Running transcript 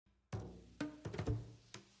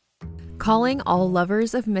calling all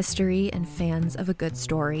lovers of mystery and fans of a good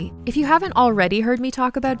story. If you haven't already heard me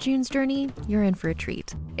talk about June's Journey, you're in for a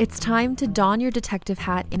treat. It's time to don your detective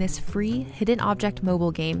hat in this free hidden object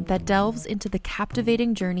mobile game that delves into the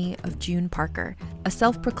captivating journey of June Parker, a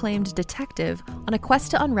self-proclaimed detective on a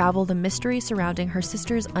quest to unravel the mystery surrounding her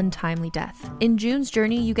sister's untimely death. In June's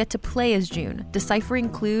Journey, you get to play as June, deciphering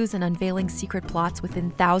clues and unveiling secret plots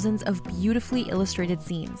within thousands of beautifully illustrated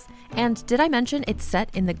scenes. And did I mention it's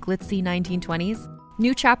set in the glitzy 1920s?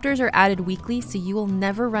 New chapters are added weekly, so you will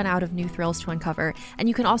never run out of new thrills to uncover, and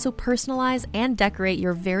you can also personalize and decorate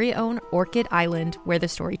your very own Orchid Island where the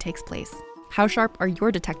story takes place. How sharp are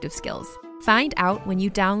your detective skills? Find out when you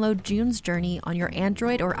download June's Journey on your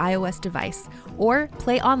Android or iOS device, or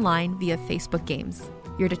play online via Facebook Games.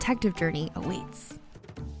 Your detective journey awaits.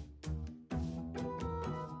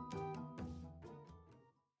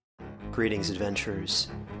 Greetings, adventurers.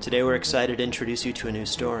 Today we're excited to introduce you to a new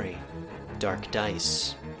story, Dark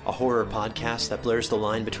Dice, a horror podcast that blurs the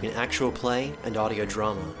line between actual play and audio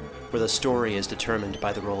drama, where the story is determined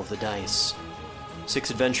by the roll of the dice. 6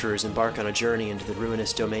 adventurers embark on a journey into the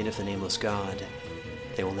ruinous domain of the Nameless God.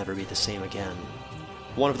 They will never be the same again.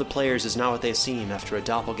 One of the players is not what they seem after a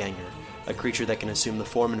doppelganger, a creature that can assume the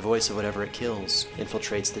form and voice of whatever it kills,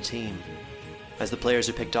 infiltrates the team. As the players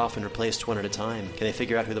are picked off and replaced one at a time, can they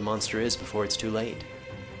figure out who the monster is before it's too late?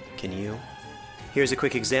 Can you? Here's a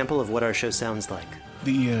quick example of what our show sounds like.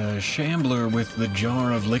 The shambler with the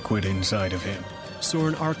jar of liquid inside of him.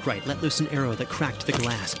 Soren Arkwright let loose an arrow that cracked the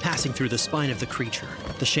glass, passing through the spine of the creature.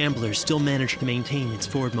 The shambler still managed to maintain its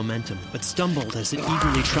forward momentum, but stumbled as it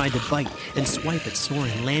eagerly tried to bite and swipe at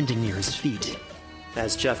Soren, landing near his feet.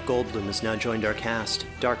 As Jeff Goldblum has now joined our cast,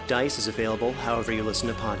 Dark Dice is available however you listen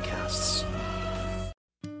to podcasts.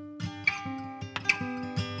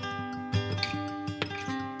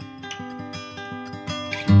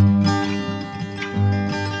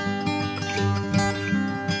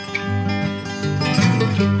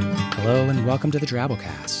 Hello and welcome to the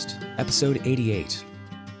Drabblecast, episode 88.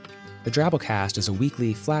 The Drabblecast is a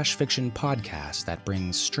weekly flash fiction podcast that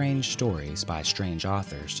brings strange stories by strange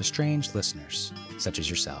authors to strange listeners, such as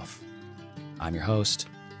yourself. I'm your host,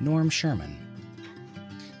 Norm Sherman.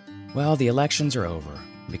 Well, the elections are over.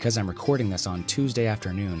 Because I'm recording this on Tuesday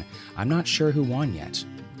afternoon, I'm not sure who won yet,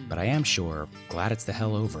 but I am sure glad it's the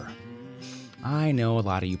hell over. I know a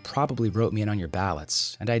lot of you probably wrote me in on your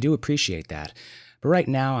ballots, and I do appreciate that. But right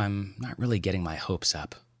now, I'm not really getting my hopes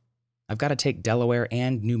up. I've got to take Delaware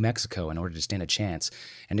and New Mexico in order to stand a chance,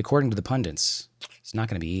 and according to the pundits, it's not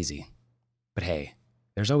going to be easy. But hey,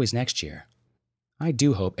 there's always next year. I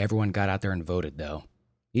do hope everyone got out there and voted, though,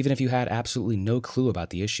 even if you had absolutely no clue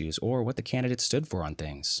about the issues or what the candidates stood for on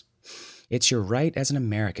things. It's your right as an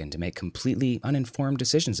American to make completely uninformed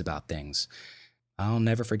decisions about things. I'll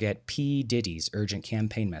never forget P. Diddy's urgent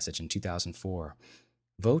campaign message in 2004.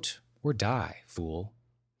 Vote or die, fool.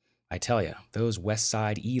 I tell ya, those West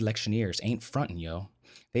Side electioneers ain't frontin', yo.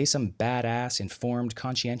 They some badass, informed,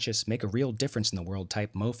 conscientious, make a real difference in the world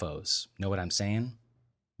type mofos. Know what I'm saying?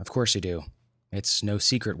 Of course you do. It's no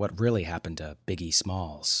secret what really happened to Biggie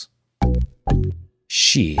Smalls.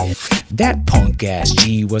 Shit, that punk-ass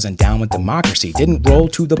G wasn't down with democracy, didn't roll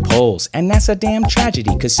to the polls, and that's a damn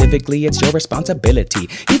tragedy, cause civically it's your responsibility,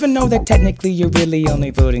 even though that technically you're really only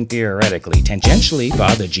voting theoretically. Tangentially,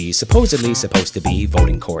 Father G's supposedly supposed to be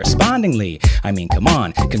voting correspondingly. I mean, come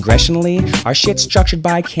on, congressionally, our shit's structured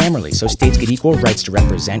bicamerally, so states get equal rights to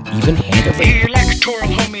represent even-handedly. The electoral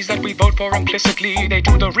homies that we vote for implicitly, they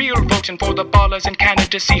do the real voting for the ballers in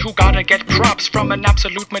candidacy who gotta get props from an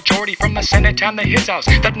absolute majority from the Senate and the House.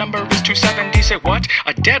 That number is 270. Say what?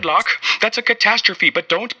 A deadlock? That's a catastrophe, but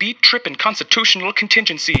don't be tripping. Constitutional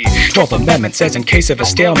contingency. 12th Amendment says in case of a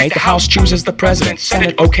stalemate, the House chooses the president.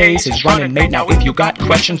 Senate okays his running mate. Now if you got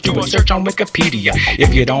questions, do a search on Wikipedia.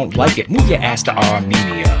 If you don't like it, move your ass to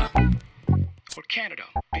Armenia. Or Canada,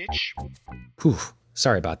 bitch. Whew,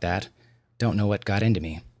 sorry about that. Don't know what got into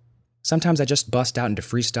me. Sometimes I just bust out into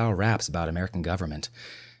freestyle raps about American government.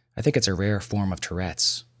 I think it's a rare form of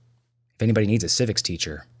Tourette's. If anybody needs a civics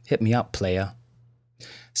teacher, hit me up, playa.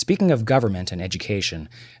 Speaking of government and education,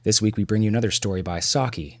 this week we bring you another story by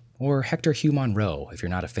Saki, or Hector Hugh Monroe, if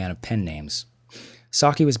you're not a fan of pen names.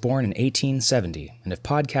 Saki was born in 1870, and if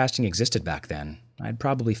podcasting existed back then, I'd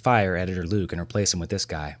probably fire editor Luke and replace him with this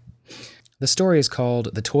guy. The story is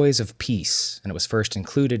called The Toys of Peace, and it was first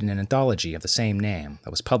included in an anthology of the same name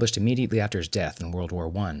that was published immediately after his death in World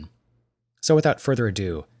War I. So without further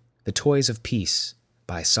ado, The Toys of Peace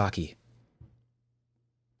by Saki.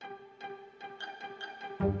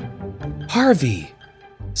 Harvey,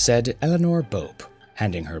 said Eleanor Bope,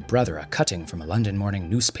 handing her brother a cutting from a London morning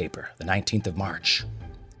newspaper, the 19th of March.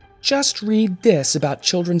 "Just read this about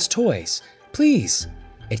children's toys, please.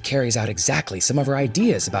 It carries out exactly some of our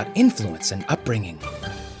ideas about influence and upbringing.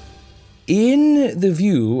 In the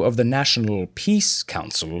view of the National Peace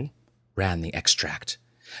Council," ran the extract,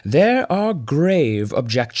 "there are grave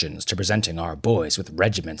objections to presenting our boys with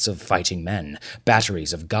regiments of fighting men,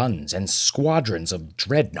 batteries of guns, and squadrons of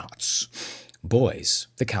dreadnoughts. Boys,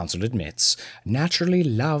 the Council admits, naturally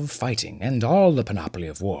love fighting and all the panoply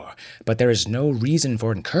of war, but there is no reason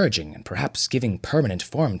for encouraging and perhaps giving permanent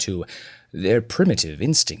form to their primitive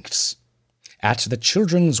instincts. At the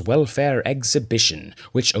Children's Welfare Exhibition,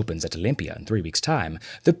 which opens at Olympia in 3 weeks' time,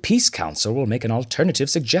 the Peace Council will make an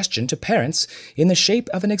alternative suggestion to parents in the shape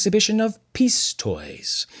of an exhibition of peace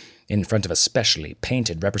toys. In front of a specially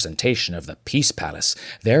painted representation of the Peace Palace,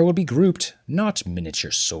 there will be grouped not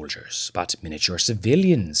miniature soldiers, but miniature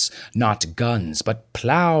civilians, not guns, but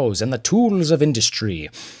plows and the tools of industry.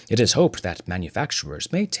 It is hoped that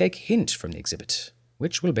manufacturers may take hint from the exhibit,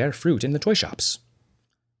 which will bear fruit in the toy shops."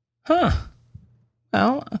 Huh.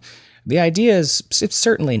 Well, the idea is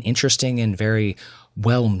certainly an interesting and very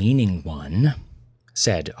well-meaning one,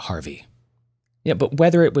 said Harvey. "Yeah, but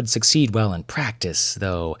whether it would succeed well in practice,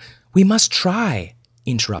 though, we must try,"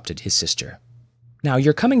 interrupted his sister. "Now,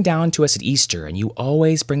 you're coming down to us at Easter, and you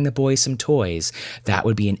always bring the boys some toys. That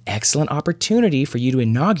would be an excellent opportunity for you to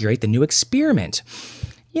inaugurate the new experiment.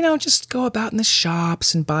 Just go about in the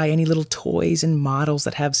shops and buy any little toys and models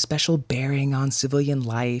that have special bearing on civilian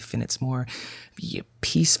life and its more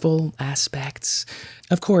peaceful aspects.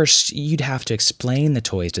 Of course, you'd have to explain the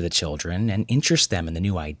toys to the children and interest them in the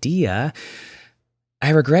new idea. I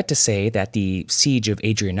regret to say that the Siege of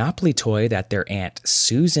Adrianople toy that their Aunt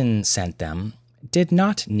Susan sent them did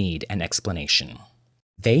not need an explanation.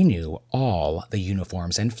 They knew all the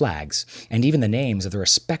uniforms and flags, and even the names of the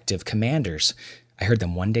respective commanders. I heard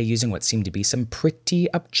them one day using what seemed to be some pretty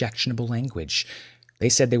objectionable language. They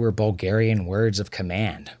said they were Bulgarian words of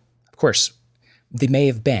command. Of course, they may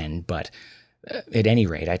have been, but at any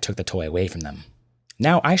rate, I took the toy away from them.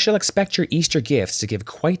 Now, I shall expect your Easter gifts to give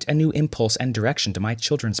quite a new impulse and direction to my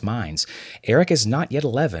children's minds. Eric is not yet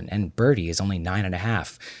 11, and Bertie is only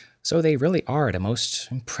 9.5, so they really are at a most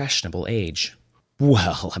impressionable age."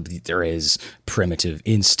 "Well, there is primitive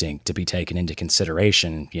instinct to be taken into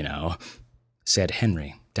consideration, said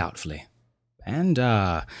Henry, doubtfully. "And,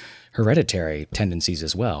 hereditary tendencies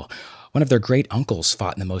as well. One of their great-uncles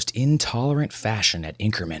fought in the most intolerant fashion at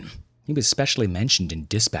Inkerman. He was specially mentioned in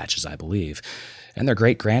dispatches, I believe. And their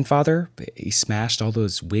great-grandfather, he smashed all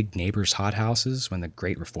those Whig neighbors' hothouses when the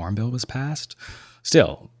Great Reform Bill was passed.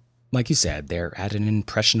 Still, like you said, they're at an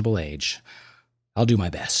impressionable age. I'll do my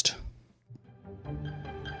best."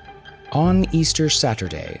 On Easter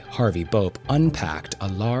Saturday, Harvey Bope unpacked a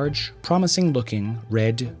large, promising-looking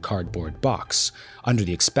red cardboard box under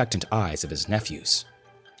the expectant eyes of his nephews.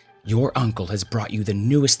 "Your uncle has brought you the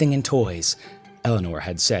newest thing in toys," Eleanor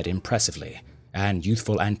had said impressively, and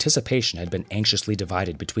youthful anticipation had been anxiously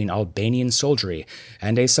divided between Albanian soldiery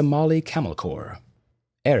and a Somali camel corps.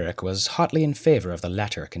 Eric was hotly in favor of the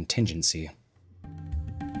latter contingency.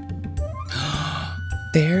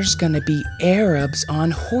 "There's gonna be Arabs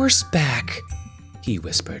on horseback," he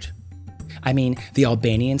whispered. "I mean, the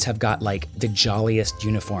Albanians have got, the jolliest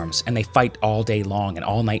uniforms, and they fight all day long and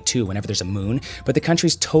all night too whenever there's a moon, but the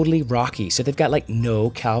country's totally rocky, so they've got, no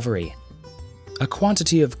cavalry." A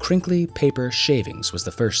quantity of crinkly paper shavings was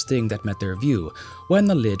the first thing that met their view when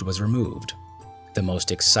the lid was removed. The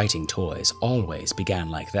most exciting toys always began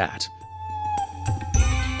like that.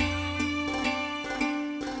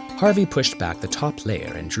 Harvey pushed back the top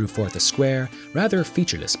layer and drew forth a square, rather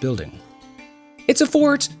featureless building. "It's a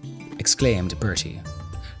fort!" exclaimed Bertie.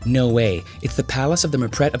 "No way, it's the Palace of the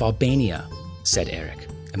Mepret of Albania," said Eric,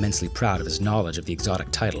 immensely proud of his knowledge of the exotic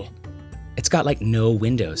title. "It's got no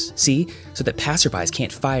windows, see, so that passerbys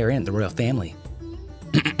can't fire in at the royal family."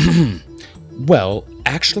 "Well,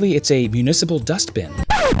 actually it's a municipal dustbin,"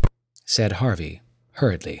 said Harvey,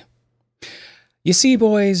 hurriedly. "You see,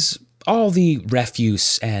 boys, all the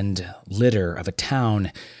refuse and litter of a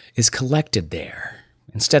town is collected there,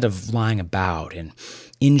 instead of lying about and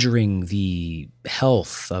injuring the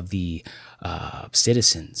health of the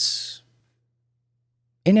citizens."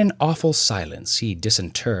 In an awful silence, he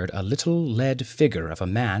disinterred a little lead figure of a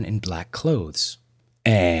man in black clothes.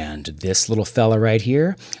 "And this little fella right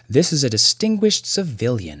here, this is a distinguished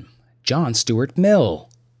civilian, John Stuart Mill.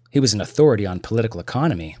 He was an authority on political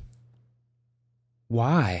economy."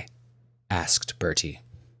 "Why?" asked Bertie.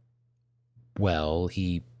 "Well,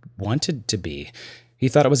 he wanted to be. He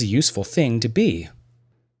thought it was a useful thing to be."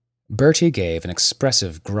 Bertie gave an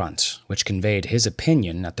expressive grunt, which conveyed his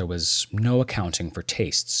opinion that there was no accounting for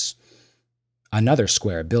tastes. Another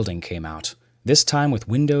square building came out, this time with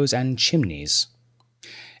windows and chimneys.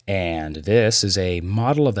 And this is a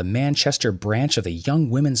model of the Manchester branch of the Young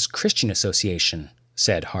Women's Christian Association,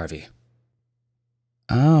 said Harvey.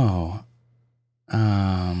 Oh,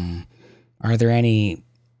 are there any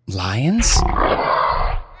lions?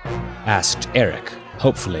 Asked Eric,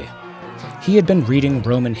 hopefully. He had been reading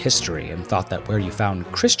Roman history and thought that where you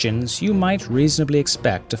found Christians, you might reasonably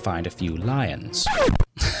expect to find a few lions.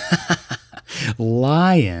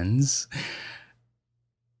 Lions?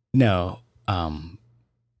 No,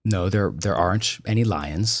 there aren't any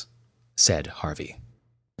lions, said Harvey.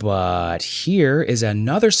 But here is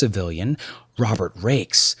another civilian, Robert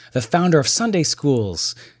Rakes, the founder of Sunday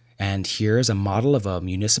schools. And here is a model of a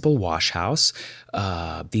municipal wash house.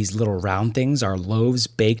 These little round things are loaves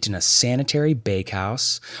baked in a sanitary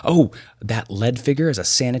bakehouse. Oh, that lead figure is a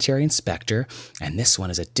sanitary inspector. And this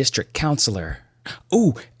one is a district councilor.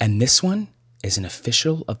 Oh, and this one is an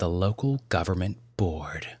official of the local government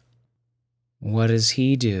board. What does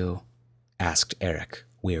he do? Asked Eric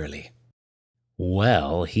wearily.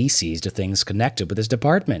 Well, he sees to things connected with his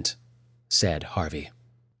department, said Harvey.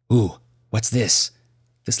 Ooh, what's this?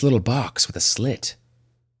 This little box with a slit.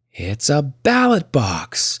 It's a ballot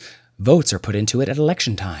box. Votes are put into it at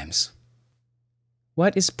election times.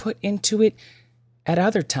 What is put into it at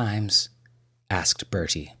other times? Asked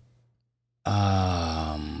Bertie.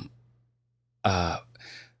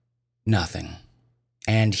 Nothing.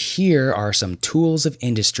 And here are some tools of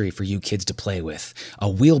industry for you kids to play with. A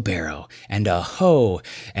wheelbarrow and a hoe.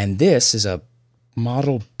 And this is a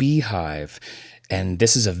model beehive. And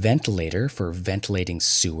this is a ventilator for ventilating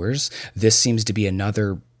sewers. This seems to be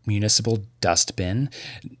another municipal dustbin.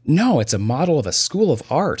 No, it's a model of a school of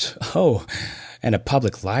art. Oh, and a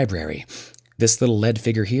public library. This little lead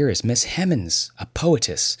figure here is Miss Hemans, a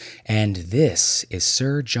poetess. And this is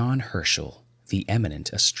Sir John Herschel, the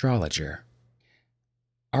eminent astrologer.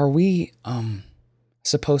 Are we,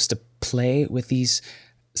 supposed to play with these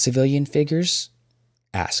civilian figures?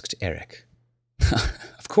 Asked Eric.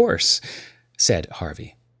 Of course, said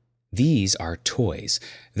Harvey. These are toys.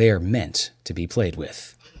 They are meant to be played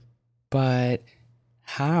with. But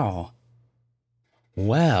how?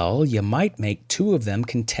 Well, you might make two of them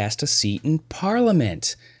contest a seat in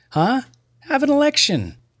Parliament. Huh? Have an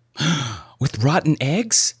election. With rotten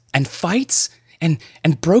eggs? And fights? And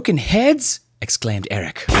broken heads? Exclaimed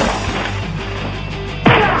Eric.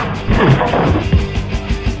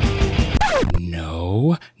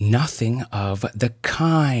 No, nothing of the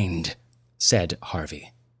kind, said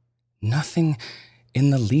Harvey. Nothing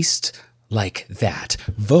in the least like that.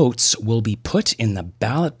 Votes will be put in the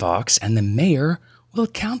ballot box and the mayor will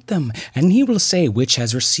count them, and he will say which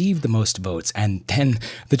has received the most votes, and then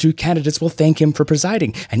the two candidates will thank him for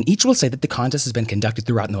presiding, and each will say that the contest has been conducted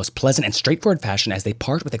throughout in the most pleasant and straightforward fashion as they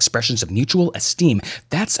part with expressions of mutual esteem.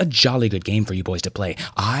 That's a jolly good game for you boys to play.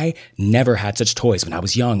 I never had such toys when I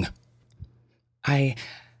was young. I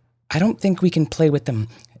don't think we can play with them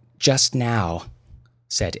just now,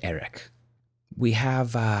 said Eric. We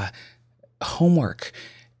have homework.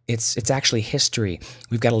 It's actually history.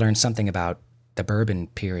 We've got to learn something about the Bourbon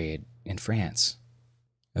period in France.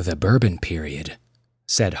 The Bourbon period,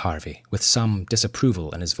 said Harvey, with some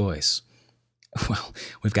disapproval in his voice. Well,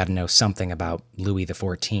 we've got to know something about Louis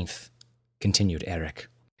XIV, continued Eric.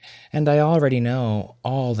 And I already know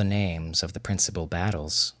all the names of the principal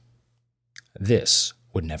battles. This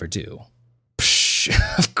would never do. Psh,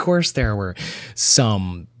 of course there were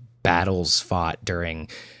some battles fought during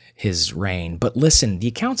his reign. But listen, the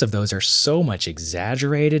accounts of those are so much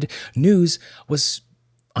exaggerated. News was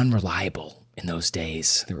unreliable in those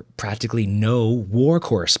days. There were practically no war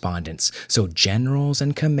correspondents, so generals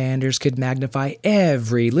and commanders could magnify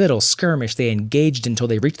every little skirmish they engaged until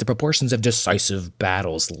they reached the proportions of decisive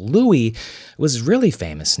battles. Louis was really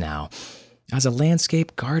famous now as a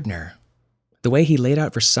landscape gardener. The way he laid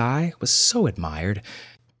out Versailles was so admired.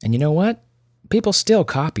 And you know what? People still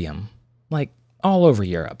copy him, like all over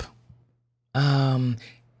Europe.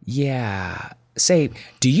 Yeah. Say,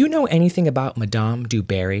 do you know anything about Madame du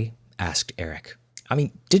Barry? Asked Eric. I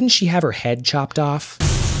mean, didn't she have her head chopped off?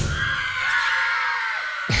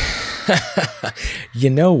 You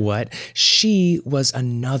know what? She was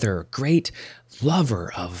another great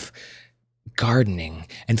lover of gardening.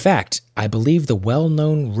 In fact, I believe the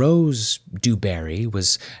well-known Rose du Barry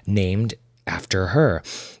was named after her.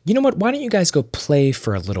 You know what? Why don't you guys go play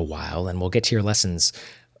for a little while and we'll get to your lessons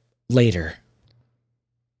later.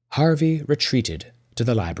 Harvey retreated to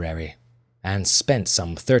the library. and spent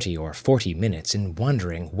some 30 or 40 minutes in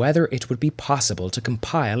wondering whether it would be possible to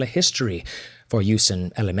compile a history for use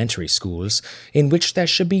in elementary schools in which there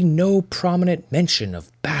should be no prominent mention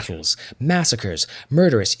of battles, massacres,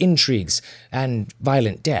 murderous intrigues, and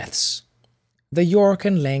violent deaths. The York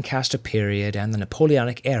and Lancaster period and the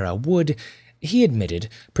Napoleonic era would, he admitted,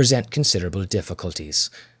 present considerable difficulties,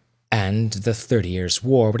 and the 30 Years'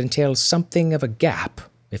 War would entail something of a gap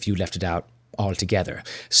if you left it out altogether.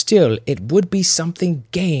 Still, it would be something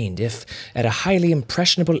gained if, at a highly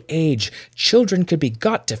impressionable age, children could be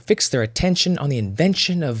got to fix their attention on the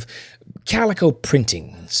invention of calico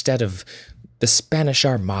printing instead of the Spanish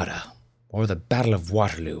Armada or the Battle of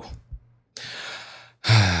Waterloo.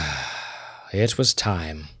 It was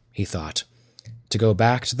time, he thought, to go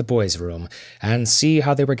back to the boys' room and see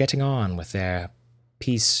how they were getting on with their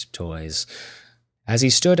peace toys. As he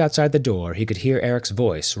stood outside the door, he could hear Eric's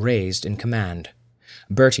voice raised in command.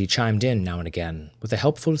 Bertie chimed in now and again with a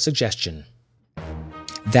helpful suggestion.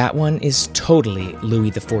 "That one is totally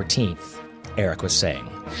Louis XIV, Eric was saying.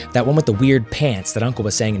 "That one with the weird pants that Uncle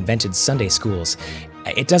was saying invented Sunday schools.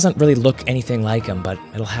 It doesn't really look anything like him, but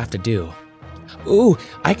it'll have to do." "Ooh,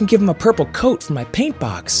 I can give him a purple coat for my paint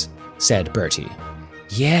box," said Bertie.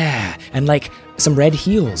 "Yeah, and some red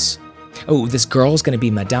heels. Oh, this girl's going to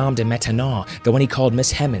be Madame de Maintenon, the one he called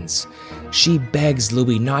Miss Hemmings. She begs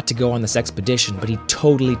Louis not to go on this expedition, but he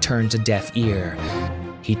totally turns a deaf ear.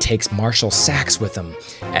 He takes Marshal Saxe with him,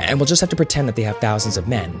 and we'll just have to pretend that they have thousands of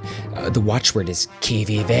men. The watchword is qui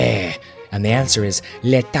vive, and the answer is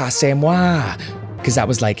l'état c'est moi, because that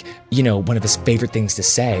was one of his favorite things to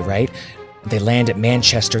say, right? They land at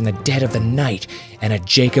Manchester in the dead of the night, and a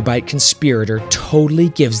Jacobite conspirator totally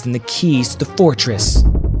gives them the keys to the fortress."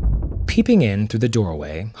 Peeping in through the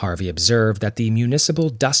doorway, Harvey observed that the municipal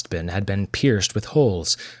dustbin had been pierced with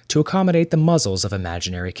holes to accommodate the muzzles of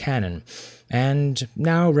imaginary cannon, and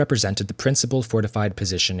now represented the principal fortified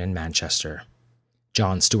position in Manchester.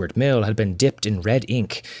 John Stuart Mill had been dipped in red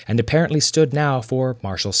ink, and apparently stood now for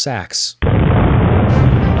Marshal Saxe.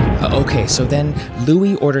 Okay, so then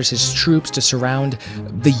Louis orders his troops to surround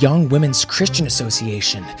the Young Women's Christian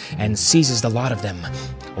Association and seizes the lot of them.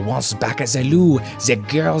 "Once back at Zelu, the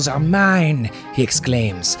girls are mine," he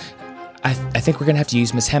exclaims. I think we're going to have to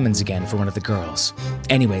use Miss Hemmings again for one of the girls.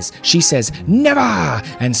 Anyways, she says, "Never!"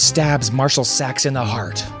 and stabs Marshal Saxe in the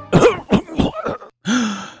heart.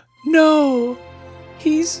 "No,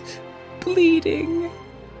 he's bleeding,"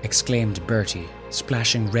 exclaimed Bertie,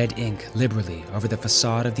 splashing red ink liberally over the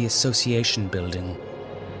facade of the association building.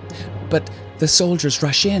 But the soldiers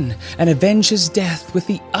rush in and avenge his death with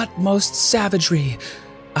the utmost savagery.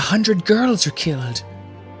 100 girls are killed.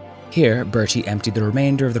 Here, Bertie emptied the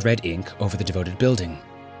remainder of the red ink over the devoted building.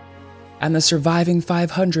 And the surviving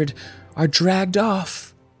 500 are dragged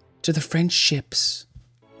off to the French ships.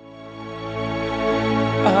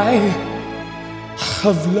 "I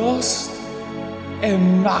have lost a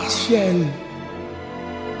Marshal,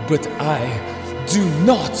 but I do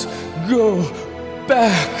not go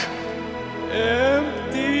back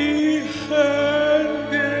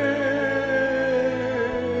empty-handed."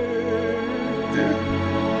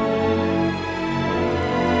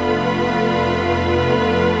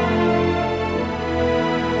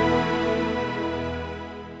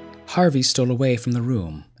 Harvey stole away from the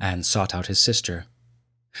room and sought out his sister.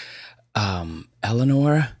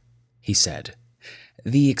 Eleanor," he said,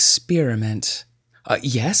 "the experiment,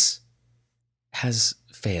 yes, has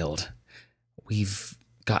failed. We've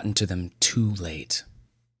gotten to them too late."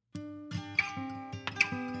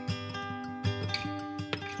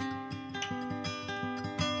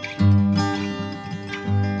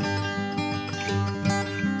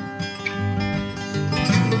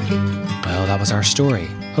 Well, that was our story.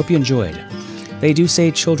 Hope you enjoyed. They do say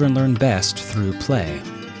children learn best through play.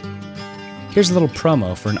 Here's a little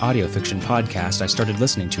promo for an audio fiction podcast I started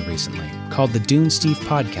listening to recently, called the Dune Steve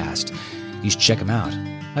Podcast. You should check them out.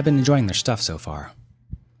 I've been enjoying their stuff so far.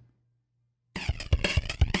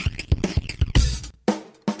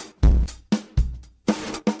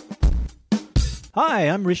 Hi,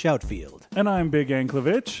 I'm Rish Outfield. And I'm Big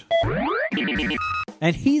Anklovich.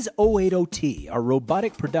 And he's 080T, our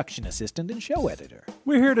robotic production assistant and show editor.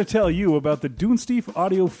 We're here to tell you about the Dunesteef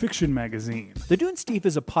Audio Fiction Magazine. The Dunesteef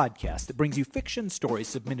is a podcast that brings you fiction stories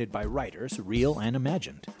submitted by writers, real and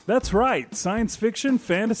imagined. That's right, science fiction,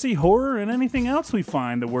 fantasy, horror, and anything else we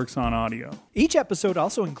find that works on audio. Each episode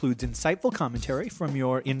also includes insightful commentary from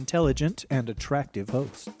your intelligent and attractive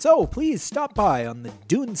host. So please stop by on the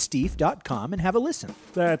Dunesteef.com and have a listen.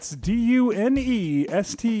 That's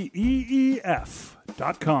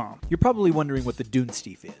DUNESTEEF.com. You're probably wondering what the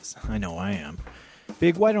Dunesteef is. I know I am.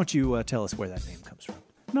 Big, why don't you tell us where that name comes from?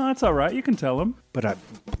 No, that's all right. You can tell him. But I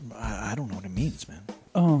don't know what it means, man.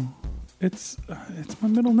 Oh, it's my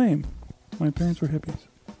middle name. My parents were hippies.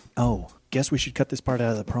 Oh, guess we should cut this part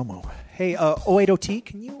out of the promo. Hey, 080T,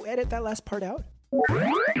 can you edit that last part out?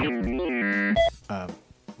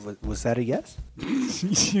 Was that a yes?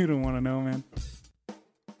 You don't want to know, man.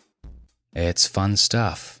 It's fun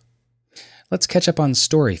stuff. Let's catch up on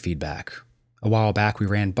story feedback. A while back, we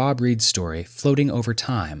ran Bob Reed's story, Floating Over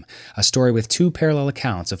Time, a story with two parallel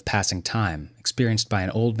accounts of passing time, experienced by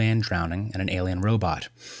an old man drowning and an alien robot.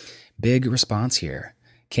 Big response here.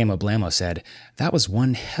 Camo Blamo said, "That was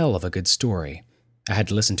one hell of a good story." I had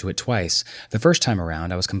to listen to it twice. The first time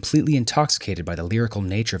around, I was completely intoxicated by the lyrical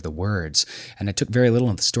nature of the words, and I took very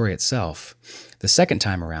little of the story itself. The second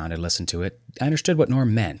time around I listened to it, I understood what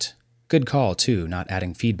Norm meant. Good call, too, not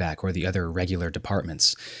adding feedback or the other regular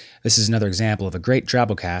departments. This is another example of a great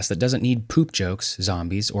Drabblecast that doesn't need poop jokes,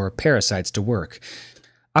 zombies, or parasites to work.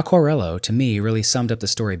 Aquarello, to me, really summed up the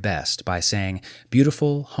story best by saying,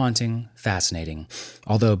 beautiful, haunting, fascinating.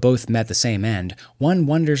 Although both met the same end, one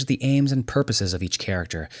wonders the aims and purposes of each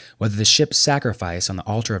character, whether the ship's sacrifice on the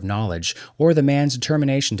altar of knowledge or the man's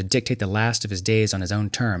determination to dictate the last of his days on his own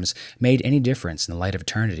terms made any difference in the light of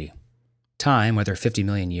eternity. Time, whether 50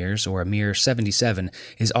 million years or a mere 77,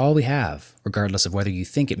 is all we have, regardless of whether you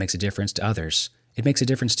think it makes a difference to others. It makes a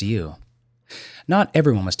difference to you. Not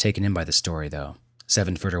everyone was taken in by the story, though.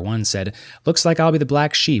 7footer1 said, "Looks like I'll be the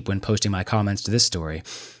black sheep when posting my comments to this story.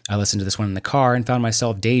 I listened to this one in the car and found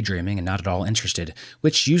myself daydreaming and not at all interested,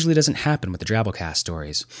 which usually doesn't happen with the Drabblecast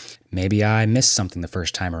stories. Maybe I missed something the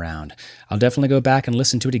first time around. I'll definitely go back and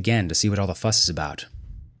listen to it again to see what all the fuss is about."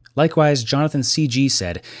 Likewise, Jonathan CG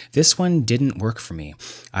said, "This one didn't work for me.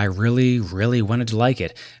 I really wanted to like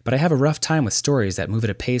it, but I have a rough time with stories that move at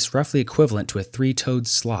a pace roughly equivalent to a three-toed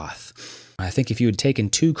sloth. I think if you had taken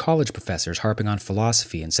two college professors harping on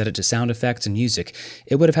philosophy and set it to sound effects and music,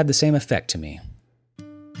 it would have had the same effect to me."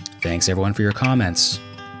 Thanks everyone for your comments.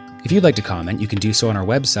 If you'd like to comment, you can do so on our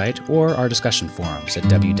website or our discussion forums at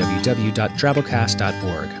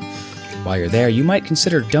www.drabblecast.org. While you're there, you might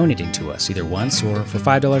consider donating to us either once or for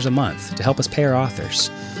 $5 a month to help us pay our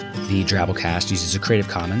authors. The Drabblecast uses a Creative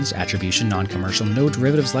Commons Attribution Non-Commercial No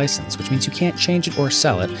Derivatives license, which means you can't change it or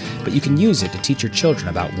sell it, but you can use it to teach your children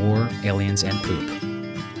about war, aliens, and poop.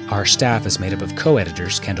 Our staff is made up of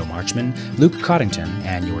co-editors Kendall Marchman, Luke Coddington,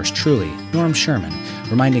 and yours truly, Norm Sherman,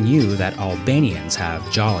 reminding you that Albanians have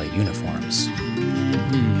jolly uniforms.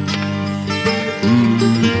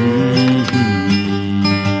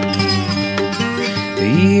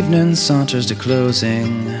 The evening saunters to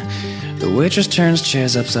closing. The waitress turns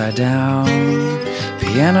chairs upside down.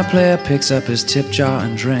 Piano player picks up his tip jar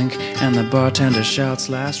and drink, and the bartender shouts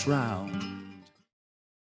last round.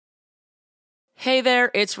 Hey there,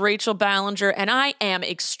 it's Rachel Ballinger, and I am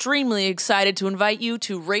extremely excited to invite you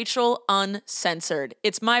to Rachel Uncensored.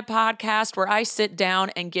 It's my podcast where I sit down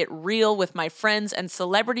and get real with my friends and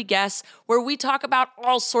celebrity guests, where we talk about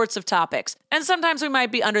all sorts of topics. And sometimes we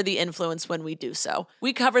might be under the influence when we do so.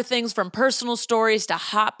 We cover things from personal stories to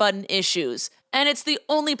hot-button issues. And it's the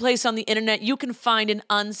only place on the internet you can find an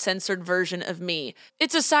uncensored version of me.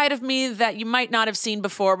 It's a side of me that you might not have seen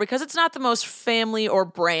before because it's not the most family or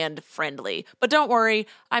brand friendly. But don't worry,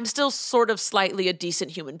 I'm still sort of slightly a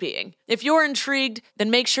decent human being. If you're intrigued, then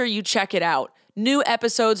make sure you check it out. New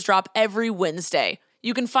episodes drop every Wednesday.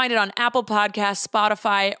 You can find it on Apple Podcasts,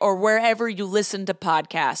 Spotify, or wherever you listen to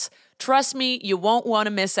podcasts. Trust me, you won't want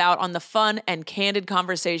to miss out on the fun and candid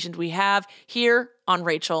conversations we have here on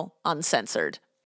Rachel Uncensored.